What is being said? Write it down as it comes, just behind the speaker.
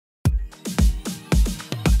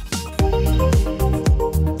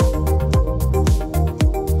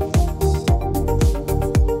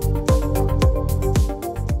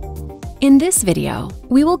In this video,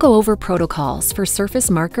 we will go over protocols for surface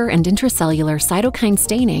marker and intracellular cytokine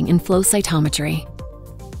staining in flow cytometry.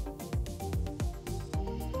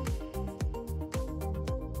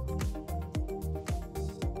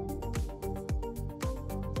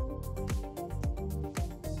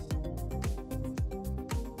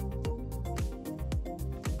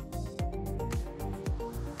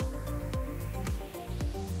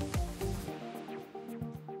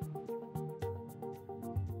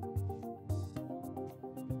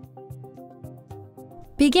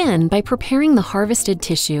 Begin by preparing the harvested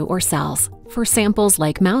tissue or cells. For samples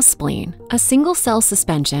like mouse spleen, a single-cell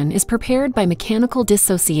suspension is prepared by mechanical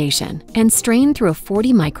dissociation and strained through a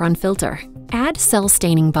 40-micron filter. Add cell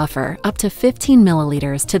staining buffer up to 15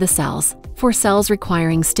 milliliters to the cells. For cells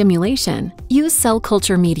requiring stimulation, use cell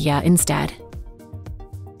culture media instead.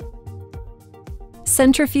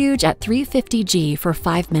 Centrifuge at 350 G for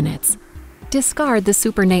 5 minutes. Discard the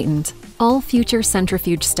supernatant. All future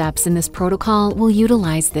centrifuge steps in this protocol will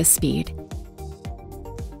utilize this speed.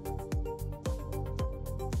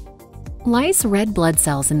 Lyse red blood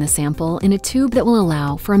cells in the sample in a tube that will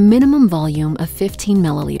allow for a minimum volume of 15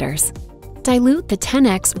 milliliters. Dilute the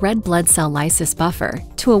 10x red blood cell lysis buffer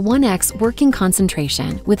to a 1x working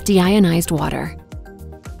concentration with deionized water.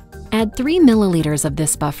 Add 3 milliliters of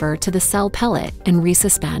this buffer to the cell pellet and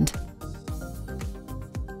resuspend.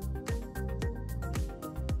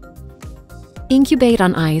 Incubate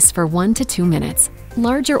on ice for 1 to 2 minutes.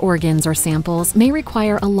 Larger organs or samples may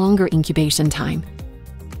require a longer incubation time.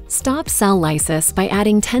 Stop cell lysis by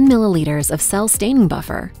adding 10 milliliters of cell staining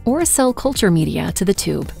buffer or cell culture media to the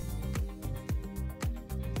tube.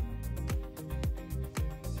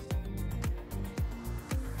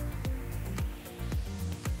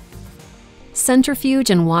 Centrifuge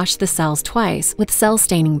and wash the cells twice with cell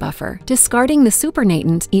staining buffer, discarding the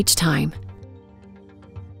supernatant each time.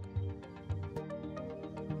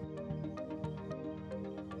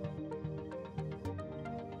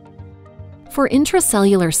 For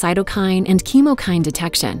intracellular cytokine and chemokine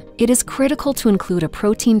detection, it is critical to include a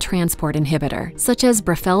protein transport inhibitor, such as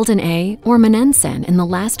Brefeldin A or monensin, in the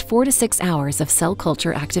last 4 to 6 hours of cell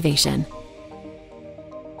culture activation.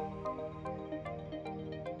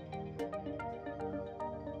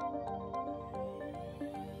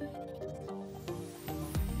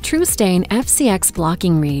 TrueStain FCX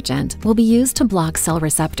blocking reagent will be used to block cell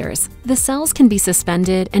receptors. The cells can be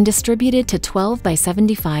suspended and distributed to 12 by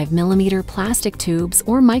 75 mm plastic tubes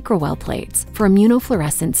or microwell plates for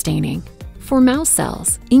immunofluorescent staining. For mouse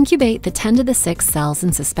cells, incubate the 10 to the 6 cells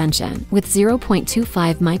in suspension with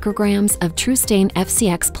 0.25 micrograms of TrueStain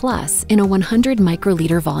FCX Plus in a 100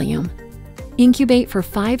 microliter volume. Incubate for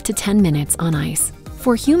 5 to 10 minutes on ice.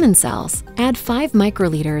 For human cells, add 5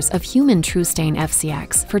 microliters of human TrueStain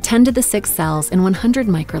FCX for 10 to the 6 cells in 100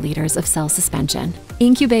 microliters of cell suspension.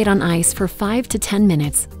 Incubate on ice for 5 to 10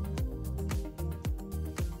 minutes.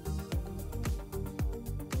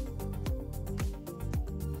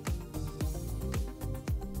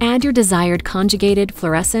 Add your desired conjugated,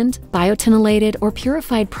 fluorescent, biotinylated, or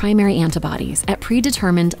purified primary antibodies at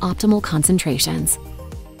predetermined optimal concentrations.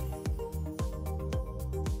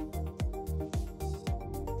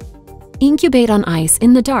 Incubate on ice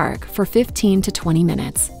in the dark for 15 to 20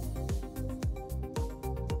 minutes.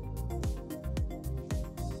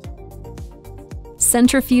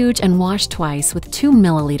 Centrifuge and wash twice with 2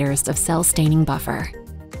 milliliters of cell staining buffer.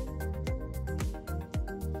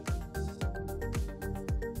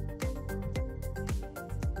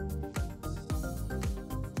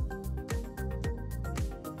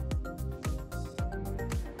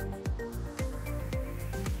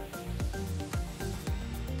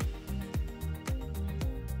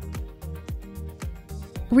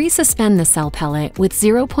 Resuspend the cell pellet with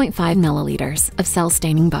 0.5 milliliters of cell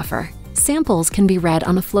staining buffer. Samples can be read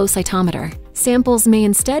on a flow cytometer. Samples may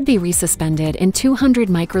instead be resuspended in 200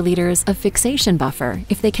 microliters of fixation buffer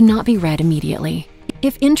if they cannot be read immediately.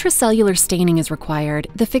 If intracellular staining is required,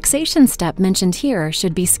 the fixation step mentioned here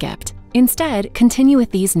should be skipped. Instead, continue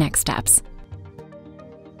with these next steps.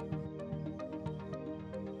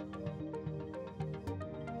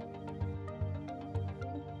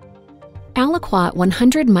 Aliquot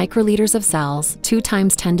 100 microliters of cells, 2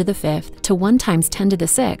 times 10 to the 5th to 1 times 10 to the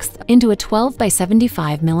 6th, into a 12 by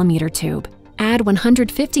 75 millimeter tube. Add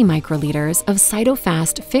 150 microliters of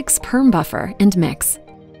cyto-fast fix perm buffer and mix.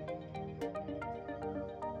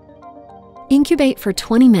 Incubate for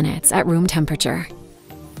 20 minutes at room temperature.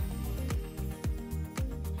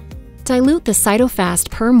 Dilute the cyto-fast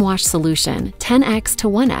perm wash solution 10x to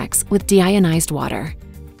 1x with deionized water.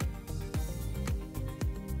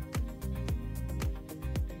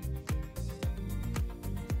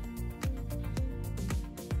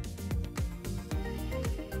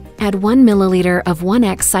 Add 1 milliliter of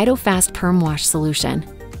 1X cyto-fast perm wash solution.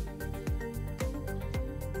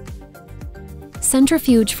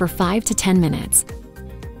 Centrifuge for 5 to 10 minutes.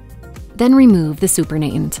 Then remove the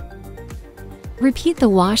supernatant. Repeat the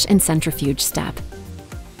wash and centrifuge step.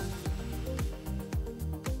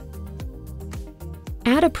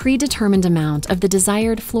 Add a predetermined amount of the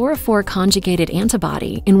desired fluorophore conjugated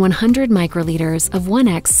antibody in 100 microliters of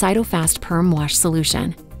 1X cyto-fast perm wash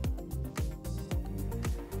solution.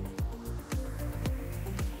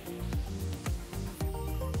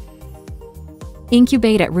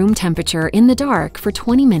 Incubate at room temperature in the dark for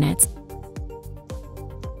 20 minutes.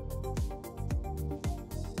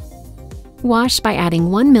 Wash by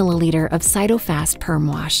adding 1 milliliter of cyto-fast perm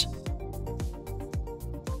wash.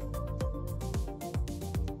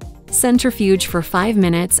 Centrifuge for 5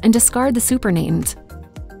 minutes and discard the supernatant.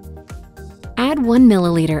 Add 1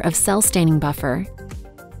 milliliter of cell staining buffer.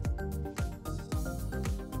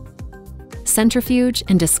 Centrifuge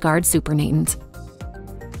and discard supernatant.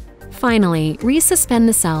 Finally, resuspend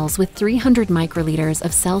the cells with 300 microliters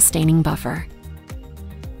of cell staining buffer.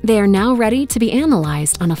 They are now ready to be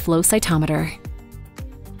analyzed on a flow cytometer.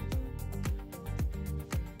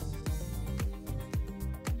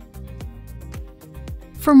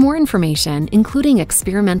 For more information, including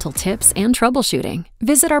experimental tips and troubleshooting,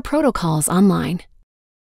 visit our protocols online.